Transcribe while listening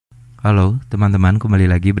Halo teman-teman, kembali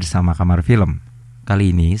lagi bersama Kamar Film.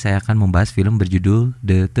 Kali ini saya akan membahas film berjudul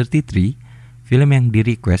The 33, film yang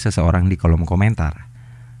di-request seseorang di kolom komentar.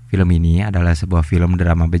 Film ini adalah sebuah film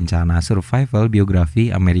drama bencana survival biografi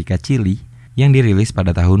Amerika Chili yang dirilis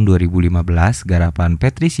pada tahun 2015 garapan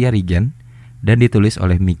Patricia Regan dan ditulis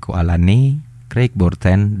oleh Miko Alane, Craig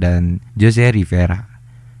Borten, dan Jose Rivera.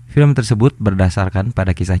 Film tersebut berdasarkan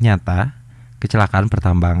pada kisah nyata kecelakaan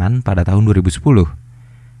pertambangan pada tahun 2010.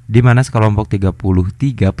 Di mana sekelompok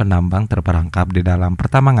 33 penambang terperangkap di dalam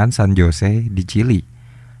pertambangan San Jose di Chili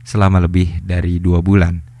selama lebih dari 2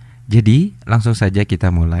 bulan. Jadi langsung saja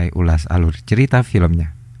kita mulai ulas alur cerita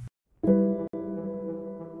filmnya.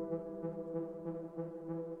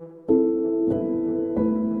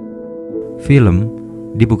 Film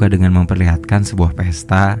dibuka dengan memperlihatkan sebuah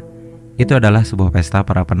pesta. Itu adalah sebuah pesta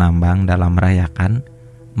para penambang dalam merayakan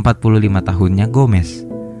 45 tahunnya Gomez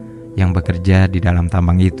yang bekerja di dalam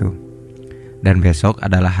tambang itu. Dan besok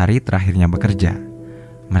adalah hari terakhirnya bekerja.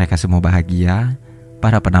 Mereka semua bahagia.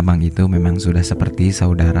 Para penambang itu memang sudah seperti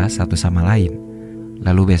saudara satu sama lain.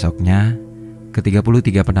 Lalu besoknya,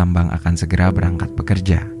 ke-33 penambang akan segera berangkat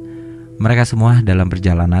bekerja. Mereka semua dalam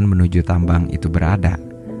perjalanan menuju tambang itu berada.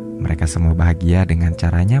 Mereka semua bahagia dengan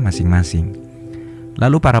caranya masing-masing.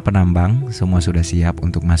 Lalu para penambang semua sudah siap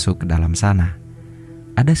untuk masuk ke dalam sana.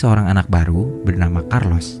 Ada seorang anak baru bernama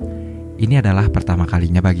Carlos. Ini adalah pertama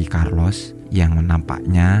kalinya bagi Carlos yang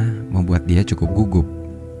nampaknya membuat dia cukup gugup.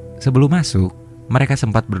 Sebelum masuk, mereka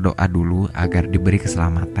sempat berdoa dulu agar diberi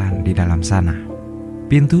keselamatan di dalam sana.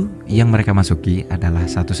 Pintu yang mereka masuki adalah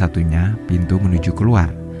satu-satunya pintu menuju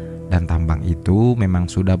keluar. Dan tambang itu memang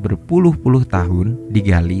sudah berpuluh-puluh tahun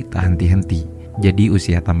digali tak henti-henti. Jadi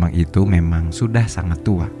usia tambang itu memang sudah sangat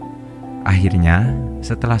tua. Akhirnya,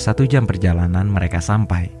 setelah 1 jam perjalanan mereka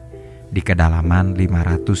sampai di kedalaman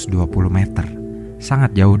 520 meter.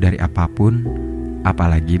 Sangat jauh dari apapun,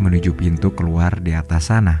 apalagi menuju pintu keluar di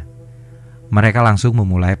atas sana. Mereka langsung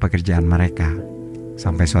memulai pekerjaan mereka.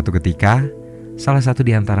 Sampai suatu ketika, salah satu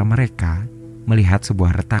di antara mereka melihat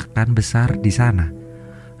sebuah retakan besar di sana.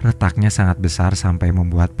 Retaknya sangat besar sampai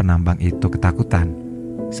membuat penambang itu ketakutan.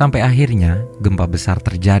 Sampai akhirnya gempa besar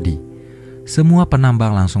terjadi. Semua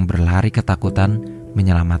penambang langsung berlari ketakutan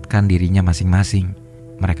menyelamatkan dirinya masing-masing.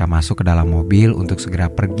 Mereka masuk ke dalam mobil untuk segera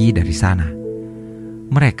pergi dari sana.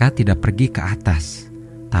 Mereka tidak pergi ke atas,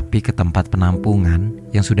 tapi ke tempat penampungan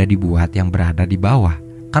yang sudah dibuat yang berada di bawah.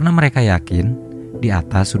 Karena mereka yakin di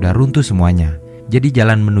atas sudah runtuh semuanya. Jadi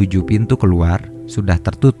jalan menuju pintu keluar sudah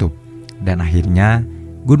tertutup. Dan akhirnya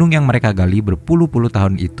gunung yang mereka gali berpuluh-puluh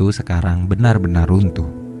tahun itu sekarang benar-benar runtuh.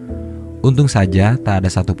 Untung saja tak ada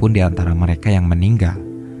satupun di antara mereka yang meninggal.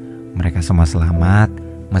 Mereka semua selamat,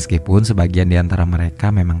 meskipun sebagian di antara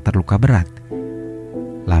mereka memang terluka berat.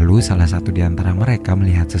 Lalu salah satu di antara mereka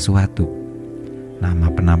melihat sesuatu.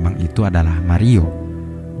 Nama penambang itu adalah Mario.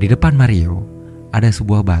 Di depan Mario ada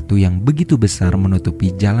sebuah batu yang begitu besar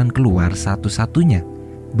menutupi jalan keluar satu-satunya.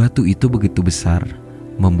 Batu itu begitu besar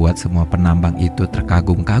membuat semua penambang itu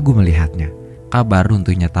terkagum-kagum melihatnya. Kabar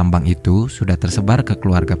runtuhnya tambang itu sudah tersebar ke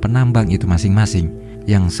keluarga penambang itu masing-masing,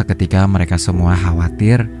 yang seketika mereka semua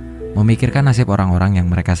khawatir memikirkan nasib orang-orang yang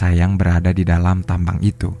mereka sayang berada di dalam tambang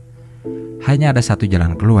itu. Hanya ada satu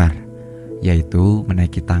jalan keluar, yaitu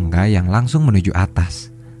menaiki tangga yang langsung menuju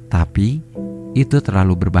atas. Tapi itu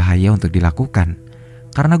terlalu berbahaya untuk dilakukan,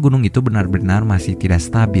 karena gunung itu benar-benar masih tidak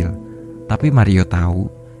stabil. Tapi Mario tahu,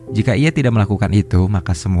 jika ia tidak melakukan itu,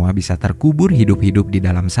 maka semua bisa terkubur hidup-hidup di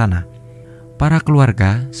dalam sana. Para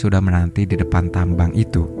keluarga sudah menanti di depan tambang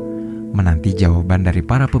itu, menanti jawaban dari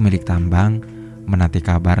para pemilik tambang, menanti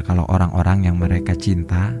kabar kalau orang-orang yang mereka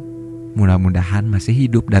cinta mudah-mudahan masih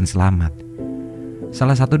hidup dan selamat.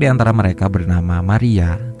 Salah satu di antara mereka bernama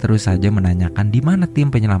Maria terus saja menanyakan di mana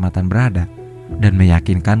tim penyelamatan berada dan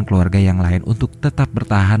meyakinkan keluarga yang lain untuk tetap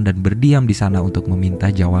bertahan dan berdiam di sana untuk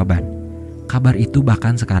meminta jawaban. Kabar itu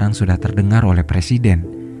bahkan sekarang sudah terdengar oleh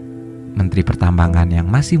Presiden. Menteri Pertambangan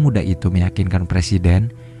yang masih muda itu meyakinkan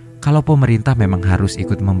Presiden kalau pemerintah memang harus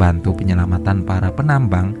ikut membantu penyelamatan para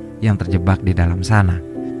penambang yang terjebak di dalam sana.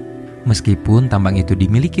 Meskipun tambang itu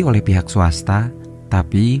dimiliki oleh pihak swasta,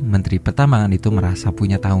 tapi Menteri Pertambangan itu merasa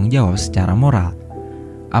punya tanggung jawab secara moral.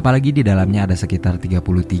 Apalagi di dalamnya ada sekitar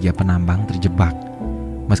 33 penambang terjebak.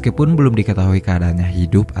 Meskipun belum diketahui keadaannya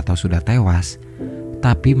hidup atau sudah tewas,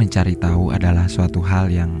 tapi mencari tahu adalah suatu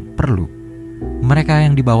hal yang perlu. Mereka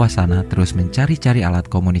yang di bawah sana terus mencari-cari alat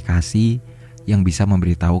komunikasi yang bisa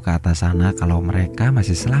memberitahu ke atas sana kalau mereka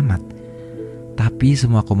masih selamat. Tapi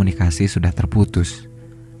semua komunikasi sudah terputus.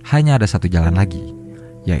 Hanya ada satu jalan lagi,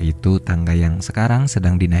 yaitu tangga yang sekarang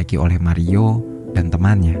sedang dinaiki oleh Mario dan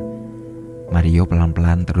temannya. Mario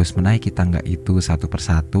pelan-pelan terus menaiki tangga itu satu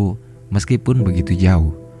persatu meskipun begitu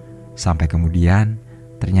jauh. Sampai kemudian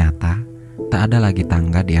ternyata tak ada lagi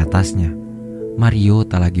tangga di atasnya. Mario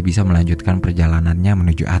tak lagi bisa melanjutkan perjalanannya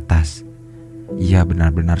menuju atas. Ia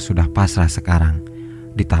benar-benar sudah pasrah sekarang.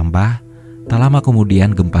 Ditambah tak lama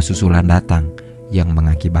kemudian gempa susulan datang yang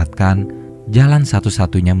mengakibatkan jalan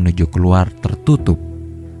satu-satunya menuju keluar tertutup.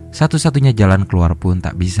 Satu-satunya jalan keluar pun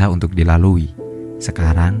tak bisa untuk dilalui.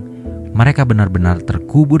 Sekarang mereka benar-benar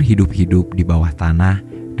terkubur hidup-hidup di bawah tanah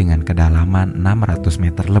dengan kedalaman 600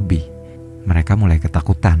 meter lebih. Mereka mulai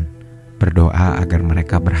ketakutan, berdoa agar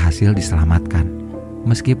mereka berhasil diselamatkan.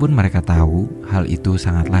 Meskipun mereka tahu hal itu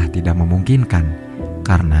sangatlah tidak memungkinkan,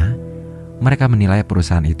 karena mereka menilai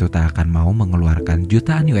perusahaan itu tak akan mau mengeluarkan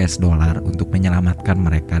jutaan US dollar untuk menyelamatkan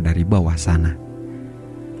mereka dari bawah sana.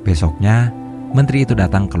 Besoknya, menteri itu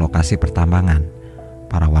datang ke lokasi pertambangan.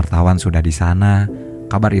 Para wartawan sudah di sana.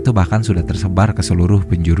 Kabar itu bahkan sudah tersebar ke seluruh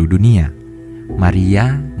penjuru dunia.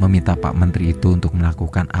 Maria meminta Pak Menteri itu untuk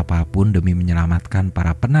melakukan apapun demi menyelamatkan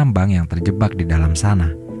para penambang yang terjebak di dalam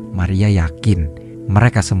sana. Maria yakin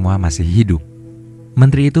mereka semua masih hidup.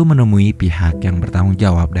 Menteri itu menemui pihak yang bertanggung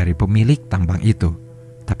jawab dari pemilik tambang itu.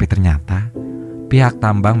 Tapi ternyata pihak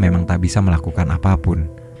tambang memang tak bisa melakukan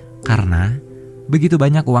apapun. Karena begitu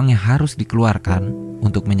banyak uang yang harus dikeluarkan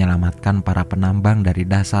untuk menyelamatkan para penambang dari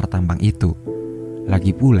dasar tambang itu.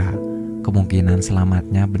 Lagi pula, kemungkinan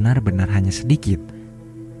selamatnya benar-benar hanya sedikit.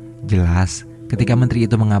 Jelas, ketika menteri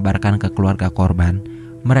itu mengabarkan ke keluarga korban,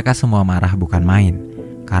 mereka semua marah bukan main,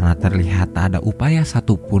 karena terlihat tak ada upaya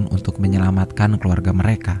satupun untuk menyelamatkan keluarga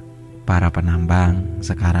mereka. Para penambang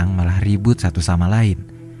sekarang malah ribut satu sama lain,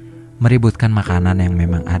 meributkan makanan yang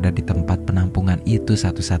memang ada di tempat penampungan itu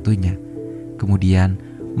satu-satunya. Kemudian,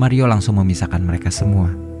 Mario langsung memisahkan mereka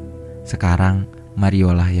semua. Sekarang,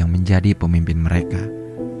 Mario lah yang menjadi pemimpin mereka,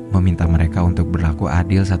 meminta mereka untuk berlaku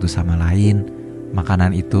adil satu sama lain.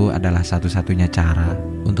 Makanan itu adalah satu-satunya cara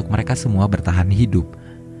untuk mereka semua bertahan hidup.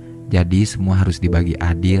 Jadi semua harus dibagi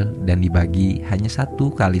adil dan dibagi hanya 1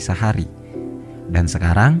 kali sehari. Dan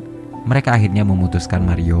sekarang mereka akhirnya memutuskan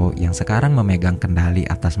Mario yang sekarang memegang kendali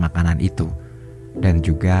atas makanan itu dan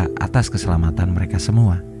juga atas keselamatan mereka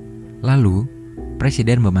semua. Lalu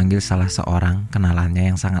Presiden memanggil salah seorang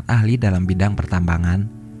kenalannya yang sangat ahli dalam bidang pertambangan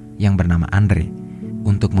yang bernama Andre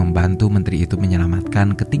untuk membantu menteri itu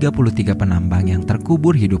menyelamatkan ke-33 penambang yang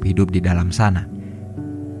terkubur hidup-hidup di dalam sana.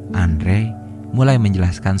 Andre mulai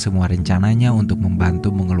menjelaskan semua rencananya untuk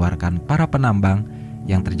membantu mengeluarkan para penambang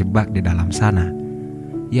yang terjebak di dalam sana,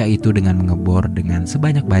 yaitu dengan mengebor dengan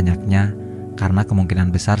sebanyak-banyaknya karena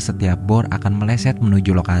kemungkinan besar setiap bor akan meleset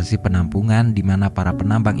menuju lokasi penampungan di mana para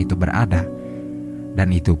penambang itu berada.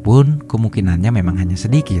 Dan itu pun kemungkinannya memang hanya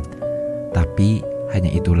sedikit, tapi hanya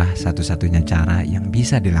itulah satu-satunya cara yang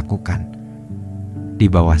bisa dilakukan. Di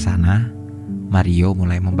bawah sana, Mario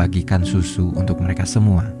mulai membagikan susu untuk mereka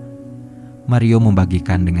semua. Mario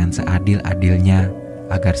membagikan dengan seadil-adilnya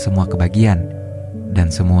agar semua kebagian dan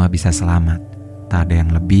semua bisa selamat. Tak ada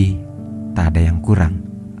yang lebih, tak ada yang kurang.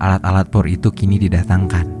 Alat-alat bor itu kini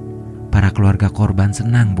didatangkan. Para keluarga korban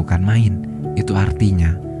senang bukan main. Itu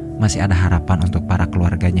artinya masih ada harapan untuk para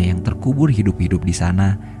keluarganya yang terkubur hidup-hidup di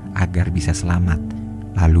sana agar bisa selamat.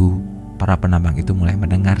 Lalu, para penambang itu mulai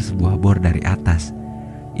mendengar sebuah bor dari atas.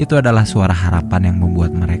 Itu adalah suara harapan yang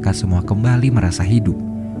membuat mereka semua kembali merasa hidup.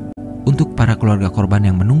 Untuk para keluarga korban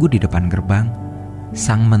yang menunggu di depan gerbang,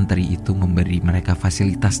 sang menteri itu memberi mereka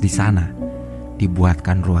fasilitas di sana.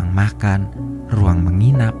 Dibuatkan ruang makan, ruang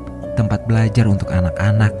menginap, tempat belajar untuk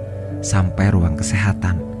anak-anak, sampai ruang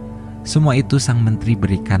kesehatan. Semua itu sang menteri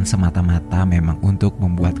berikan semata-mata memang untuk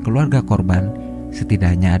membuat keluarga korban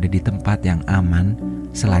setidaknya ada di tempat yang aman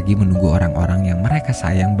selagi menunggu orang-orang yang mereka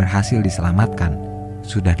sayang berhasil diselamatkan.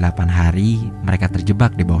 Sudah 8 hari mereka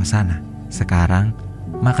terjebak di bawah sana. Sekarang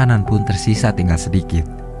makanan pun tersisa tinggal sedikit.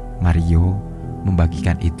 Mario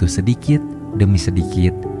membagikan itu sedikit demi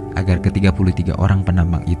sedikit agar ke-33 orang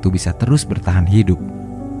penambang itu bisa terus bertahan hidup.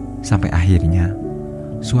 Sampai akhirnya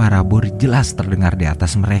suara bor jelas terdengar di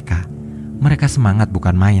atas mereka. Mereka semangat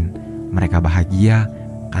bukan main. Mereka bahagia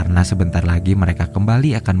karena sebentar lagi mereka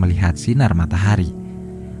kembali akan melihat sinar matahari.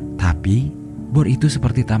 Tapi bor itu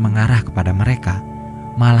seperti tak mengarah kepada mereka,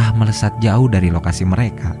 malah melesat jauh dari lokasi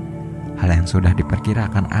mereka. Hal yang sudah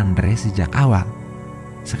diperkirakan Andre sejak awal.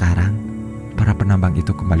 Sekarang para penambang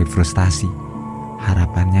itu kembali frustasi.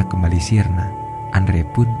 Harapannya kembali sirna. Andre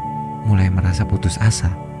pun mulai merasa putus asa.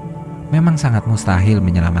 Memang sangat mustahil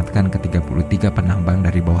menyelamatkan ke-33 penambang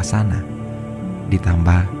dari bawah sana.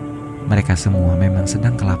 Ditambah, mereka semua memang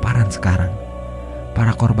sedang kelaparan sekarang.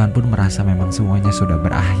 Para korban pun merasa memang semuanya sudah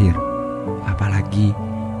berakhir. Apalagi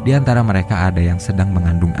Di antara mereka ada yang sedang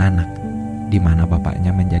mengandung anak, di mana bapaknya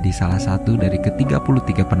menjadi salah satu dari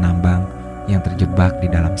ke-33 penambang yang terjebak di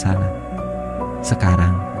dalam sana.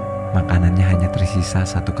 Sekarang, makanannya hanya tersisa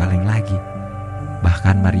 1 kaleng lagi.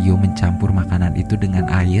 Bahkan Mario mencampur makanan itu dengan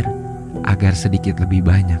air agar sedikit lebih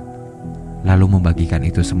banyak, lalu membagikan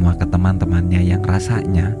itu semua ke teman-temannya yang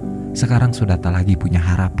rasanya sekarang sudah tak lagi punya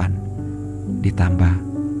harapan. Ditambah,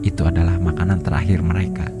 itu adalah makanan terakhir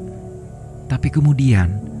mereka. Tapi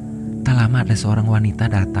kemudian, tak lama ada seorang wanita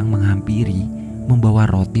datang menghampiri, membawa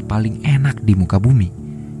roti paling enak di muka bumi.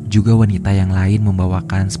 Juga wanita yang lain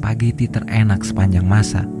membawakan spaghetti terenak sepanjang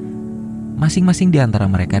masa. Masing-masing di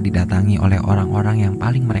antara mereka didatangi oleh orang-orang yang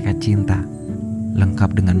paling mereka cinta,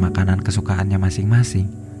 lengkap dengan makanan kesukaannya masing-masing,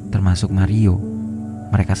 termasuk Mario.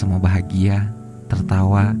 Mereka semua bahagia,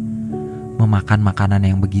 tertawa, memakan makanan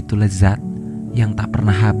yang begitu lezat, yang tak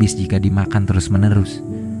pernah habis jika dimakan terus-menerus.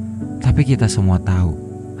 Tapi kita semua tahu,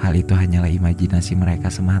 hal itu hanyalah imajinasi mereka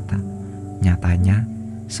semata. Nyatanya,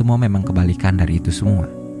 semua memang kebalikan dari itu semua.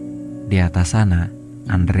 Di atas sana,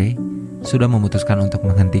 Andre sudah memutuskan untuk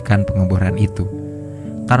menghentikan pengeboran itu,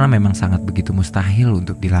 karena memang sangat begitu mustahil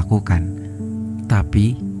untuk dilakukan.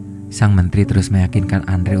 Tapi, sang menteri terus meyakinkan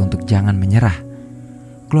Andre untuk jangan menyerah.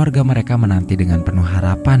 Keluarga mereka menanti dengan penuh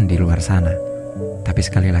harapan di luar sana. Tapi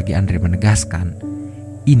sekali lagi Andre menegaskan,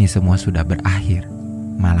 ini semua sudah berakhir.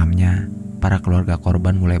 Malamnya, para keluarga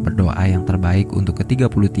korban mulai berdoa yang terbaik untuk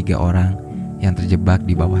ke-33 orang yang terjebak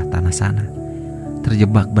di bawah tanah sana.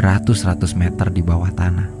 Terjebak beratus-ratus meter di bawah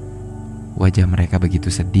tanah. Wajah mereka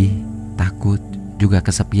begitu sedih, takut, juga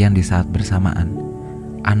kesepian di saat bersamaan.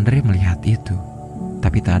 Andre melihat itu,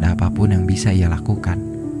 tapi tak ada apapun yang bisa ia lakukan.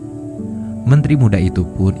 Menteri muda itu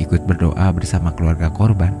pun ikut berdoa bersama keluarga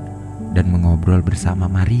korban dan mengobrol bersama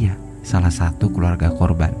Maria, salah satu keluarga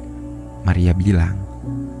korban. Maria bilang,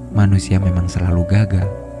 manusia memang selalu gagal,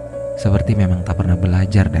 seperti memang tak pernah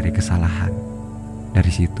belajar dari kesalahan.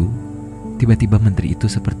 Dari situ, tiba-tiba menteri itu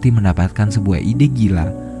seperti mendapatkan sebuah ide gila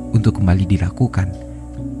untuk kembali dilakukan.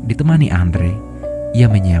 Ditemani Andre,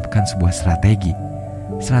 ia menyiapkan sebuah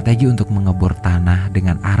strategi untuk mengebor tanah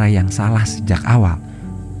dengan arah yang salah sejak awal,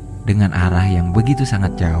 dengan arah yang begitu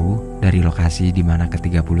sangat jauh dari lokasi di mana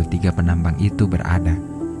ke-33 penambang itu berada.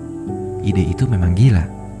 Ide itu memang gila,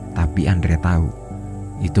 tapi Andre tahu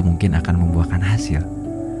itu mungkin akan membuahkan hasil.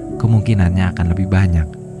 Kemungkinannya akan lebih banyak,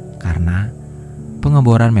 karena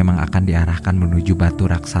pengeboran memang akan diarahkan menuju batu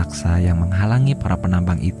raksasa yang menghalangi para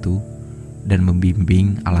penambang itu dan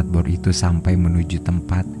membimbing alat bor itu sampai menuju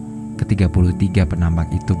tempat ke-33 penambang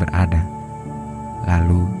itu berada.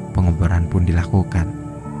 Lalu pengeboran pun dilakukan.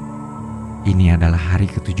 Ini adalah hari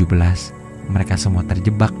ke-17, mereka semua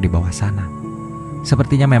terjebak di bawah sana.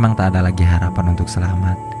 Sepertinya memang tak ada lagi harapan untuk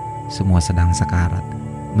selamat. Semua sedang sekarat,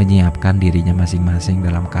 menyiapkan dirinya masing-masing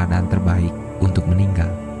dalam keadaan terbaik untuk meninggal.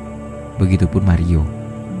 Begitupun Mario,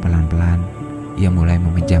 pelan-pelan ia mulai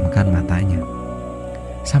memejamkan matanya.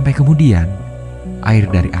 Sampai kemudian, air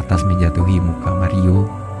dari atas menjatuhi muka Mario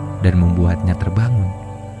dan membuatnya terbangun.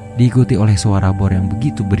 Diikuti oleh suara bor yang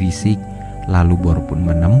begitu berisik, lalu bor pun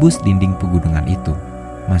menembus dinding pegunungan itu,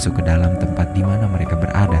 masuk ke dalam tempat di mana mereka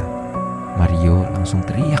berada. Mario langsung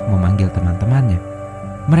teriak memanggil teman-temannya.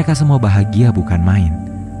 Mereka semua bahagia bukan main.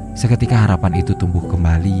 Seketika harapan itu tumbuh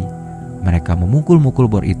kembali. Mereka memukul-mukul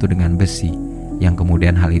bor itu dengan besi, yang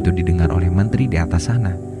kemudian hal itu didengar oleh menteri di atas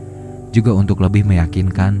sana. Juga untuk lebih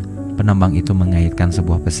meyakinkan, penambang itu mengaitkan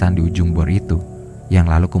sebuah pesan di ujung bor itu, yang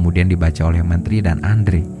lalu kemudian dibaca oleh menteri dan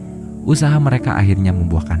Andre. Usaha mereka akhirnya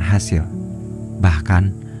membuahkan hasil. Bahkan,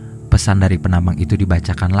 pesan dari penambang itu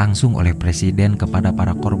dibacakan langsung oleh presiden kepada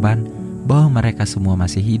para korban bahwa mereka semua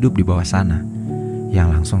masih hidup di bawah sana,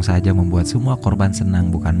 yang langsung saja membuat semua korban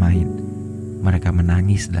senang bukan main. Mereka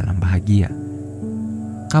menangis dalam bahagia.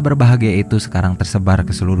 Kabar bahagia itu sekarang tersebar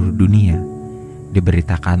ke seluruh dunia,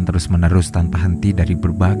 diberitakan terus-menerus tanpa henti dari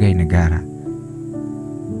berbagai negara.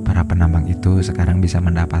 Para penambang itu sekarang bisa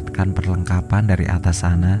mendapatkan perlengkapan dari atas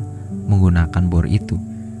sana menggunakan bor itu.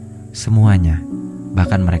 Semuanya,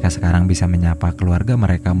 bahkan mereka sekarang bisa menyapa keluarga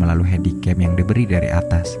mereka melalui handycam yang diberi dari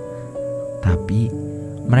atas. Tapi,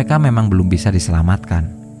 mereka memang belum bisa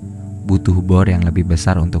diselamatkan. Butuh bor yang lebih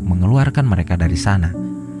besar untuk mengeluarkan mereka dari sana.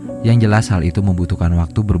 Yang jelas hal itu membutuhkan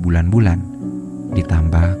waktu berbulan-bulan.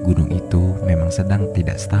 Ditambah gunung itu memang sedang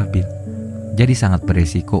tidak stabil. Jadi sangat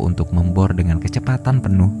beresiko untuk membor dengan kecepatan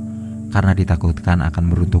penuh, karena ditakutkan akan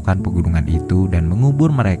meruntuhkan pegunungan itu dan mengubur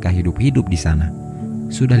mereka hidup-hidup di sana.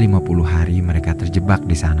 Sudah 50 hari mereka terjebak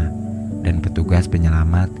di sana, dan petugas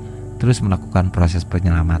penyelamat terus melakukan proses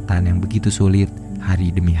penyelamatan yang begitu sulit hari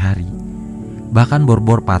demi hari. Bahkan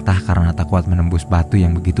bor-bor patah karena tak kuat menembus batu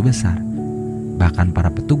yang begitu besar. Bahkan para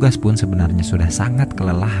petugas pun sebenarnya sudah sangat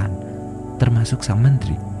kelelahan, termasuk sang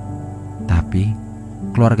menteri. Tapi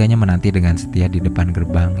keluarganya menanti dengan setia di depan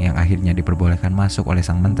gerbang yang akhirnya diperbolehkan masuk oleh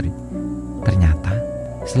sang menteri. Ternyata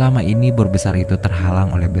selama ini bor besar itu terhalang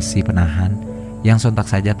oleh besi penahan yang sontak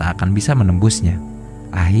saja tak akan bisa menembusnya.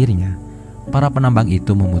 Akhirnya para penambang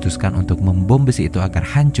itu memutuskan untuk membom besi itu agar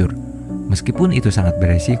hancur. Meskipun itu sangat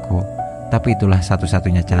beresiko, tapi itulah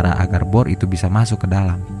satu-satunya cara agar bor itu bisa masuk ke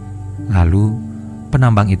dalam. Lalu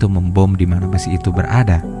penambang itu membom di mana besi itu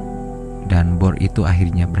berada, dan bor itu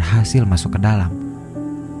akhirnya berhasil masuk ke dalam.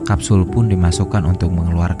 Kapsul pun dimasukkan untuk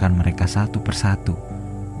mengeluarkan mereka satu persatu,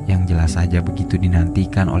 yang jelas saja begitu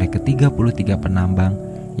dinantikan oleh ke-33 penambang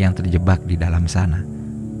yang terjebak di dalam sana.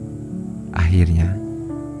 Akhirnya,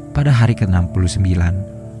 pada hari ke-69,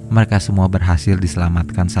 mereka semua berhasil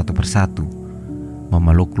diselamatkan satu persatu,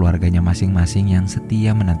 memeluk keluarganya masing-masing yang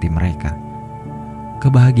setia menanti mereka.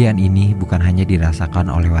 Kebahagiaan ini bukan hanya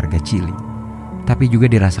dirasakan oleh warga Chili, tapi juga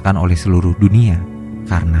dirasakan oleh seluruh dunia,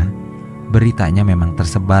 karena beritanya memang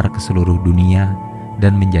tersebar ke seluruh dunia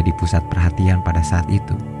dan menjadi pusat perhatian pada saat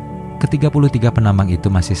itu. Ke-33 penambang itu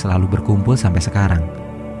masih selalu berkumpul sampai sekarang.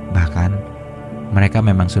 Bahkan, mereka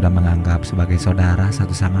memang sudah menganggap sebagai saudara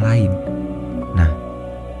satu sama lain. Nah,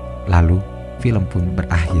 lalu film pun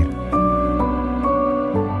berakhir.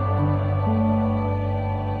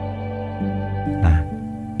 Nah,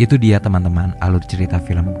 itu dia teman-teman alur cerita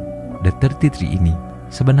film The 33 ini.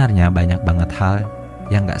 Sebenarnya banyak banget hal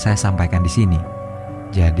yang gak saya sampaikan di sini.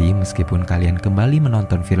 Jadi meskipun kalian kembali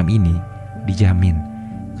menonton film ini, dijamin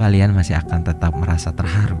kalian masih akan tetap merasa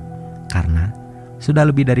terharu. Karena sudah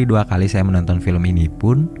lebih dari 2 kali saya menonton film ini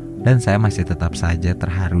pun, dan saya masih tetap saja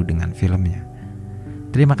terharu dengan filmnya.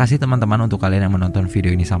 Terima kasih teman-teman untuk kalian yang menonton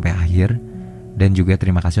video ini sampai akhir, dan juga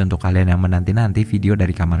terima kasih untuk kalian yang menanti-nanti video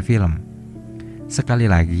dari Kamar Film. Sekali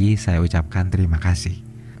lagi saya ucapkan terima kasih.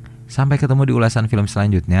 Sampai ketemu di ulasan film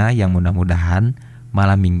selanjutnya yang mudah-mudahan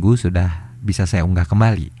malam minggu sudah bisa saya unggah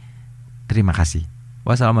kembali. Terima kasih.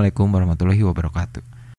 Wassalamualaikum warahmatullahi wabarakatuh.